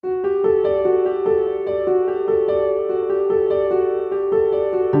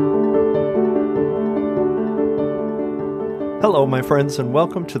Hello, my friends, and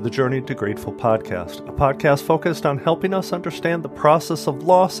welcome to the Journey to Grateful podcast, a podcast focused on helping us understand the process of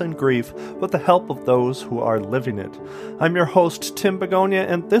loss and grief with the help of those who are living it. I'm your host, Tim Begonia,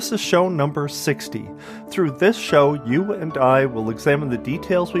 and this is show number 60. Through this show, you and I will examine the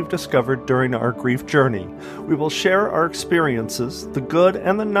details we've discovered during our grief journey. We will share our experiences, the good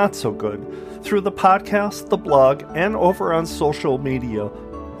and the not so good, through the podcast, the blog, and over on social media,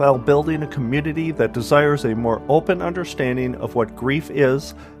 while building a community that desires a more open understanding of what grief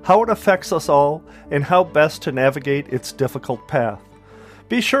is, how it affects us all, and how best to navigate its difficult path.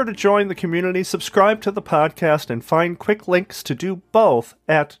 Be sure to join the community, subscribe to the podcast, and find quick links to do both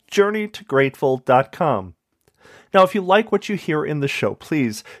at journeytograteful.com. Now, if you like what you hear in the show,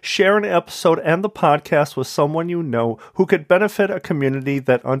 please share an episode and the podcast with someone you know who could benefit a community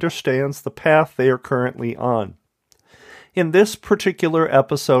that understands the path they are currently on. In this particular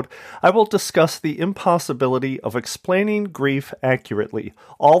episode, I will discuss the impossibility of explaining grief accurately,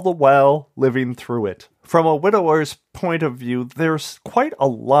 all the while living through it. From a widower's point of view, there's quite a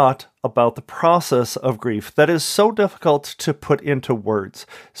lot about the process of grief that is so difficult to put into words,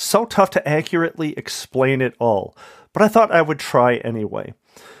 so tough to accurately explain it all. But I thought I would try anyway.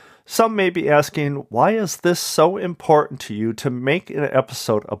 Some may be asking, why is this so important to you to make an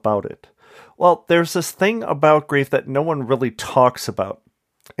episode about it? Well, there's this thing about grief that no one really talks about.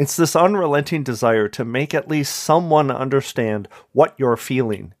 It's this unrelenting desire to make at least someone understand what you're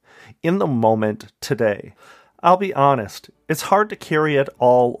feeling in the moment today. I'll be honest, it's hard to carry it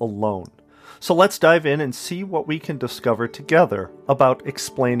all alone. So let's dive in and see what we can discover together about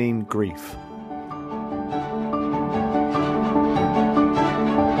explaining grief.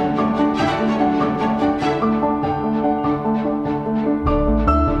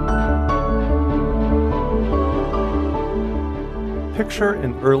 Picture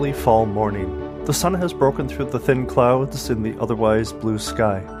an early fall morning. The sun has broken through the thin clouds in the otherwise blue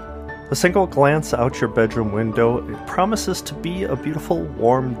sky. A single glance out your bedroom window, it promises to be a beautiful,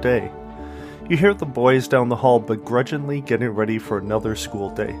 warm day. You hear the boys down the hall begrudgingly getting ready for another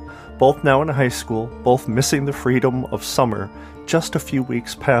school day, both now in high school, both missing the freedom of summer, just a few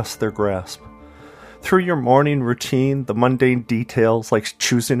weeks past their grasp. Through your morning routine, the mundane details like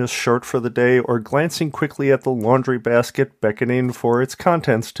choosing a shirt for the day or glancing quickly at the laundry basket beckoning for its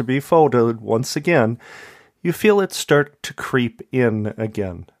contents to be folded once again, you feel it start to creep in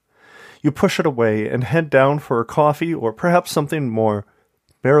again. You push it away and head down for a coffee or perhaps something more,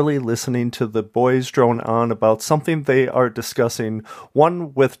 barely listening to the boys drone on about something they are discussing,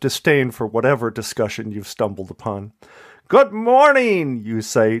 one with disdain for whatever discussion you've stumbled upon. "Good morning," you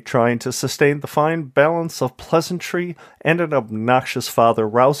say, trying to sustain the fine balance of pleasantry and an obnoxious father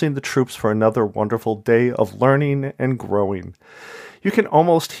rousing the troops for another wonderful day of learning and growing. You can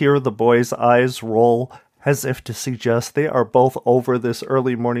almost hear the boys' eyes roll as if to suggest they are both over this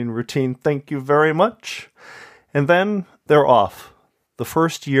early morning routine. Thank you very much. And then they're off. The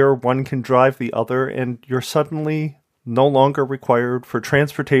first year one can drive the other, and you're suddenly no longer required for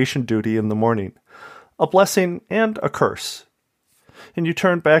transportation duty in the morning. A blessing and a curse. And you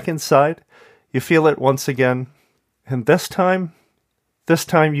turn back inside, you feel it once again, and this time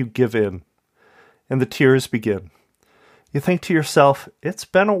you give in, and the tears begin. You think to yourself, it's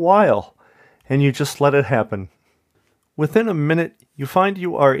been a while, and you just let it happen. Within a minute, you find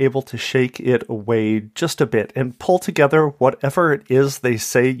you are able to shake it away just a bit and pull together whatever it is they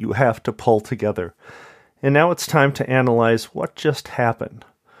say you have to pull together. And now it's time to analyze what just happened.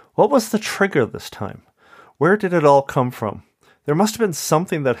 What was the trigger this time? Where did it all come from? There must have been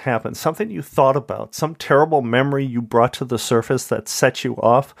something that happened, something you thought about, some terrible memory you brought to the surface that set you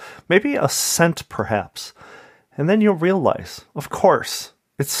off, maybe a scent perhaps. And then you'll realize, of course,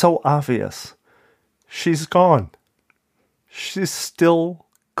 it's so obvious. She's gone. She's still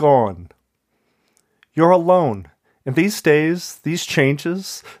gone. You're alone. And these days, these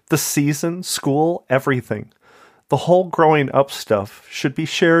changes, the season, school, everything, the whole growing up stuff should be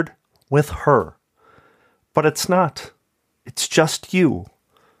shared with her. But it's not. It's just you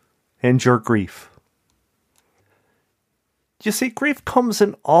and your grief. You see, grief comes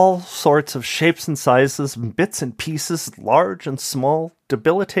in all sorts of shapes and sizes, bits and pieces, large and small,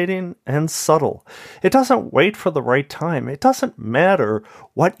 debilitating and subtle. It doesn't wait for the right time. It doesn't matter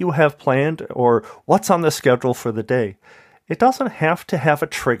what you have planned or what's on the schedule for the day. It doesn't have to have a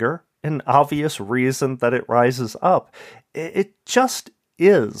trigger, an obvious reason that it rises up. It just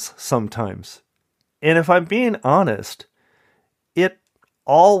is sometimes. And if I'm being honest, it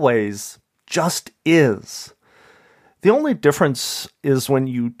always just is. The only difference is when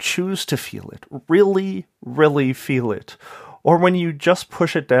you choose to feel it, really, really feel it, or when you just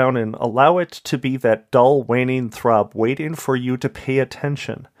push it down and allow it to be that dull, waning throb waiting for you to pay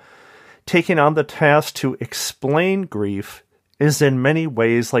attention. Taking on the task to explain grief is in many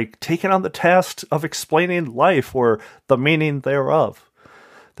ways like taking on the task of explaining life or the meaning thereof.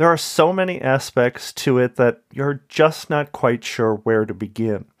 There are so many aspects to it that you're just not quite sure where to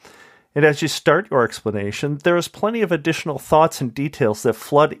begin. And as you start your explanation, there is plenty of additional thoughts and details that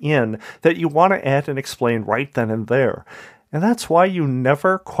flood in that you want to add and explain right then and there. And that's why you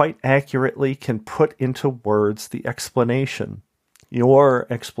never quite accurately can put into words the explanation, your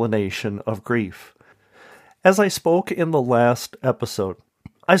explanation of grief. As I spoke in the last episode,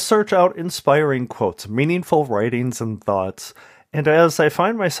 I search out inspiring quotes, meaningful writings and thoughts, and as I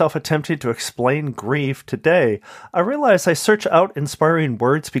find myself attempting to explain grief today, I realize I search out inspiring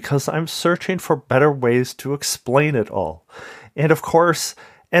words because I'm searching for better ways to explain it all. And of course,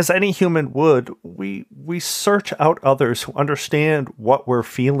 as any human would, we search out others who understand what we're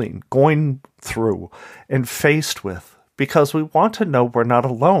feeling, going through, and faced with, because we want to know we're not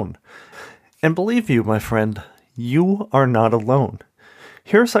alone. And believe you, my friend, you are not alone.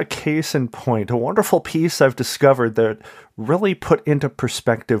 Here's a case in point, a wonderful piece I've discovered that really put into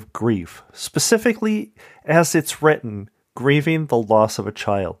perspective grief, specifically as it's written, grieving the loss of a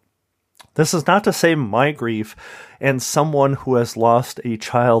child. This is not to say my grief and someone who has lost a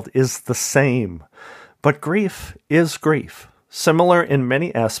child is the same, but grief is grief, similar in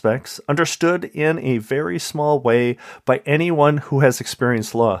many aspects, understood in a very small way by anyone who has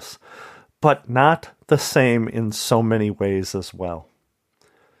experienced loss, but not the same in so many ways as well.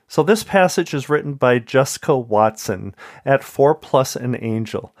 So this passage is written by Jessica Watson at 4+ an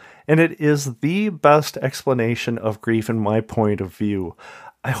Angel, and it is the best explanation of grief in my point of view.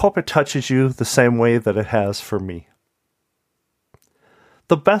 I hope it touches you the same way that it has for me.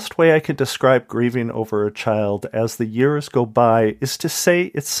 The best way I can describe grieving over a child as the years go by is to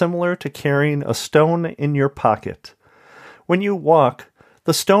say it's similar to carrying a stone in your pocket. When you walk,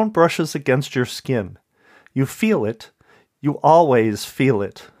 the stone brushes against your skin. You feel it. You always feel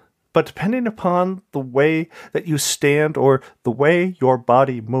it. But depending upon the way that you stand or the way your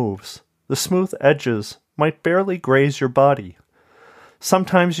body moves, the smooth edges might barely graze your body.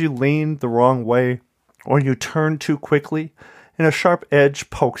 Sometimes you lean the wrong way, or you turn too quickly, and a sharp edge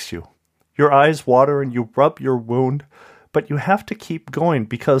pokes you. Your eyes water and you rub your wound, but you have to keep going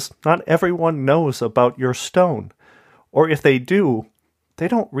because not everyone knows about your stone. Or if they do, they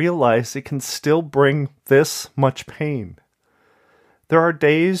don't realize it can still bring this much pain. There are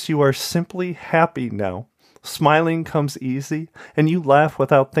days you are simply happy now. Smiling comes easy, and you laugh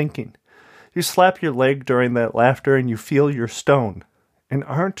without thinking. You slap your leg during that laughter and you feel your stone, and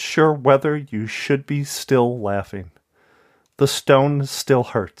aren't sure whether you should be still laughing. The stone still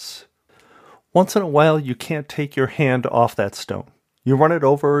hurts. Once in a while you can't take your hand off that stone. You run it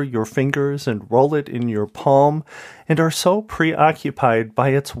over your fingers and roll it in your palm, and are so preoccupied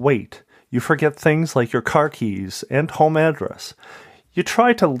by its weight, you forget things like your car keys and home address. You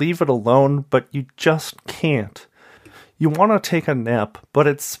try to leave it alone, but you just can't. You want to take a nap, but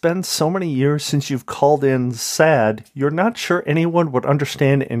it's been so many years since you've called in sad, you're not sure anyone would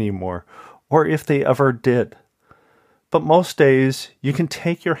understand anymore, or if they ever did. But most days, you can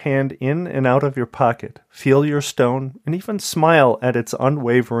take your hand in and out of your pocket, feel your stone, and even smile at its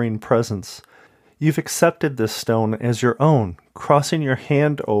unwavering presence. You've accepted this stone as your own, crossing your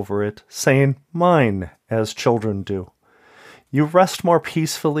hand over it, saying, "Mine," as children do. You rest more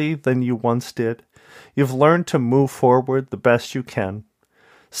peacefully than you once did. You've learned to move forward the best you can.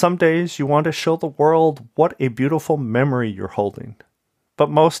 Some days you want to show the world what a beautiful memory you're holding. But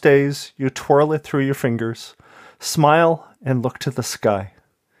most days you twirl it through your fingers, smile, and look to the sky.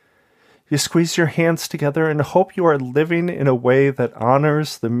 You squeeze your hands together and hope you are living in a way that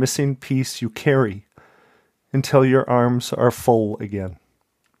honors the missing piece you carry until your arms are full again.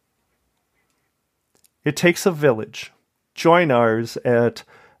 It takes a village. Join ours at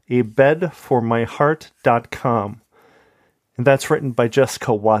abedformyheart.com. And that's written by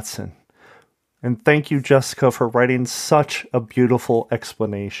Jessica Watson. And thank you, Jessica, for writing such a beautiful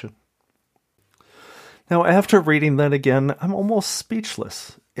explanation. Now, after reading that again, I'm almost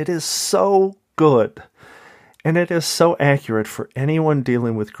speechless. It is so good. And it is so accurate for anyone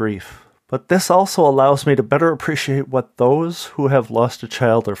dealing with grief. But this also allows me to better appreciate what those who have lost a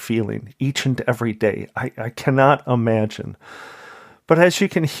child are feeling each and every day. I cannot imagine. But as you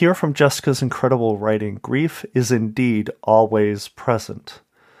can hear from Jessica's incredible writing, grief is indeed always present.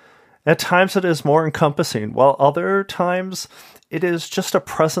 At times it is more encompassing, while other times it is just a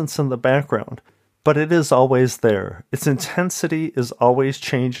presence in the background. But it is always there. Its intensity is always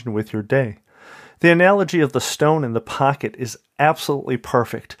changing with your day. The analogy of the stone in the pocket is absolutely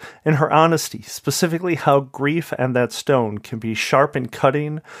perfect, and her honesty, specifically how grief and that stone can be sharp and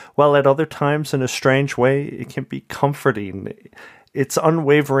cutting, while at other times, in a strange way, it can be comforting. Its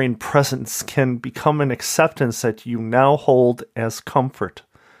unwavering presence can become an acceptance that you now hold as comfort.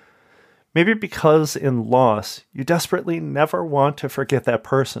 Maybe because in loss, you desperately never want to forget that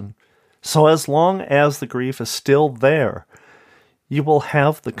person. So as long as the grief is still there, you will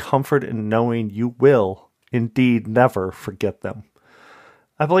have the comfort in knowing you will, indeed, never forget them.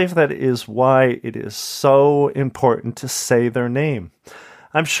 I believe that is why it is so important to say their name.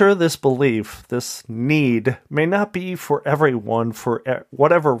 I'm sure this belief, this need, may not be for everyone for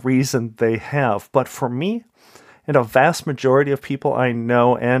whatever reason they have, but for me, and a vast majority of people I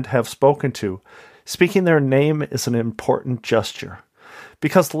know and have spoken to, speaking their name is an important gesture.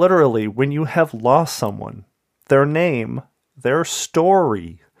 Because literally, when you have lost someone, their name, their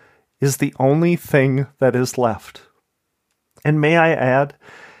story, is the only thing that is left. And may I add,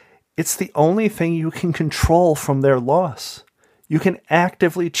 it's the only thing you can control from their loss. You can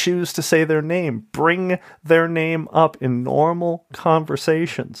actively choose to say their name, bring their name up in normal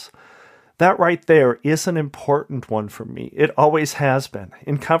conversations. That right there is an important one for me. It always has been.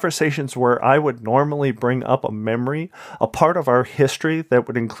 In conversations where I would normally bring up a memory, a part of our history that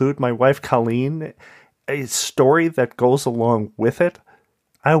would include my wife Colleen, a story that goes along with it,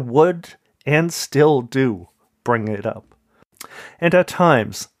 I would and still do bring it up. And at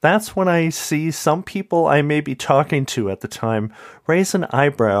times, that's when I see some people I may be talking to at the time raise an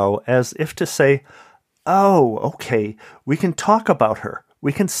eyebrow as if to say, "Oh, okay, we can talk about her.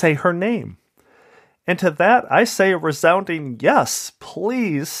 We can say her name." And to that, I say a resounding yes,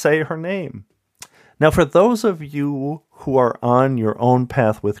 please say her name. Now, for those of you who are on your own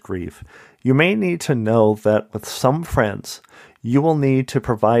path with grief, you may need to know that with some friends, you will need to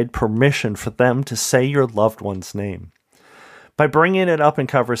provide permission for them to say your loved one's name. By bringing it up in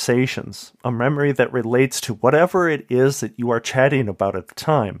conversations, a memory that relates to whatever it is that you are chatting about at the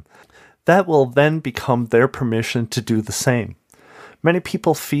time, that will then become their permission to do the same. Many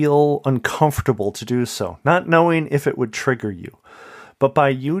people feel uncomfortable to do so, not knowing if it would trigger you. But by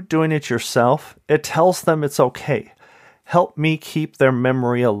you doing it yourself, it tells them it's okay. Help me keep their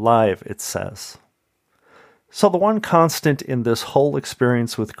memory alive, it says. So the one constant in this whole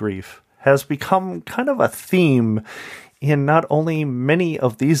experience with grief has become kind of a theme in not only many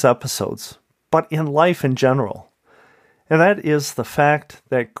of these episodes, but in life in general. And that is the fact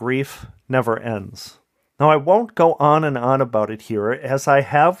that grief never ends. Now, I won't go on and on about it here, as I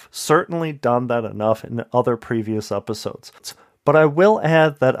have certainly done that enough in other previous episodes. But I will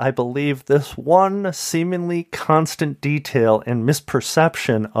add that I believe this one seemingly constant detail and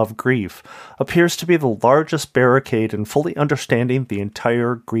misperception of grief appears to be the largest barricade in fully understanding the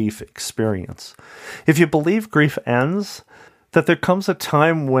entire grief experience. If you believe grief ends, that there comes a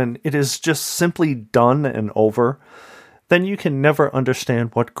time when it is just simply done and over, then you can never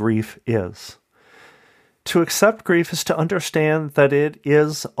understand what grief is. To accept grief is to understand that it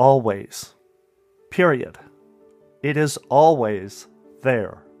is always. Period. It is always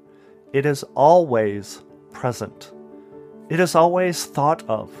there. It is always present. It is always thought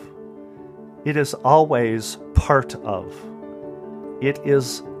of. It is always part of. It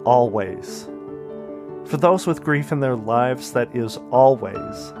is always. For those with grief in their lives, that is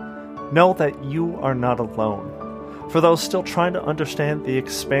always. Know that you are not alone. For those still trying to understand the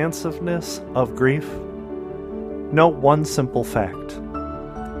expansiveness of grief, know one simple fact.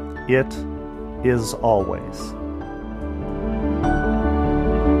 It is always.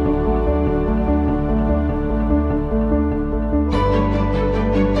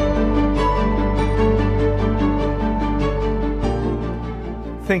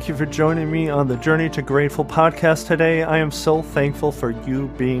 Thank you for joining me on the Journey to Grateful podcast today. I am so thankful for you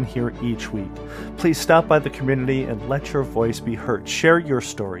being here each week. Please stop by the community and let your voice be heard. Share your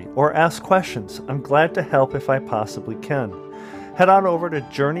story or ask questions. I'm glad to help if I possibly can. Head on over to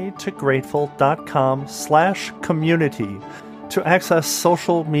journeytograteful.com/community to access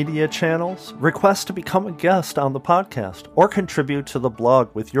social media channels, request to become a guest on the podcast, or contribute to the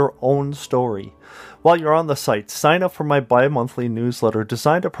blog with your own story. While you're on the site, sign up for my bi-monthly newsletter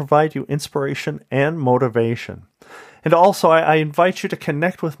designed to provide you inspiration and motivation. And also, I invite you to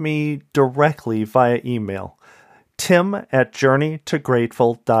connect with me directly via email,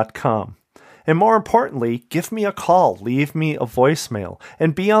 tim@journeytograteful.com. And more importantly, give me a call, leave me a voicemail,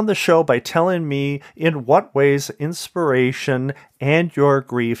 and be on the show by telling me in what ways inspiration and your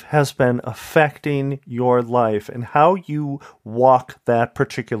grief has been affecting your life and how you walk that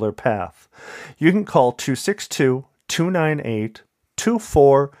particular path. You can call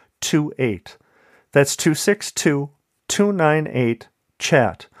 262-298-2428. That's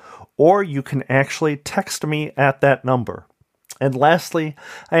 262-298-CHAT. Or you can actually text me at that number. And lastly,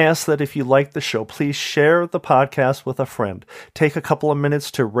 I ask that if you like the show, please share the podcast with a friend. Take a couple of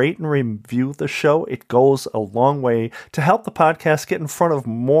minutes to rate and review the show. It goes a long way to help the podcast get in front of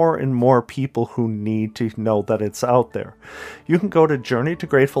more and more people who need to know that it's out there. You can go to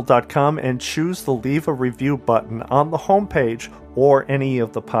journeytograteful.com and choose the leave a review button on the homepage or any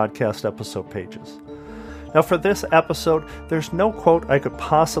of the podcast episode pages. Now, for this episode, there's no quote I could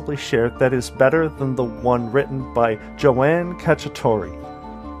possibly share that is better than the one written by Joanne Cacciatore.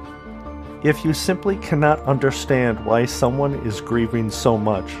 If you simply cannot understand why someone is grieving so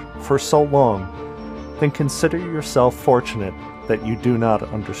much for so long, then consider yourself fortunate that you do not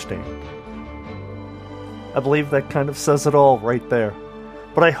understand. I believe that kind of says it all right there.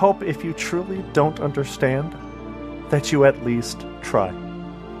 But I hope if you truly don't understand, that you at least try.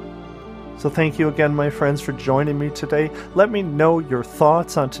 So thank you again, my friends, for joining me today. Let me know your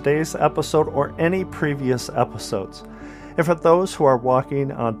thoughts on today's episode or any previous episodes. And for those who are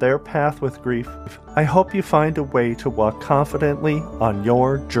walking on their path with grief, I hope you find a way to walk confidently on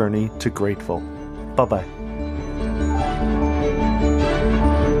your journey to grateful. Bye-bye.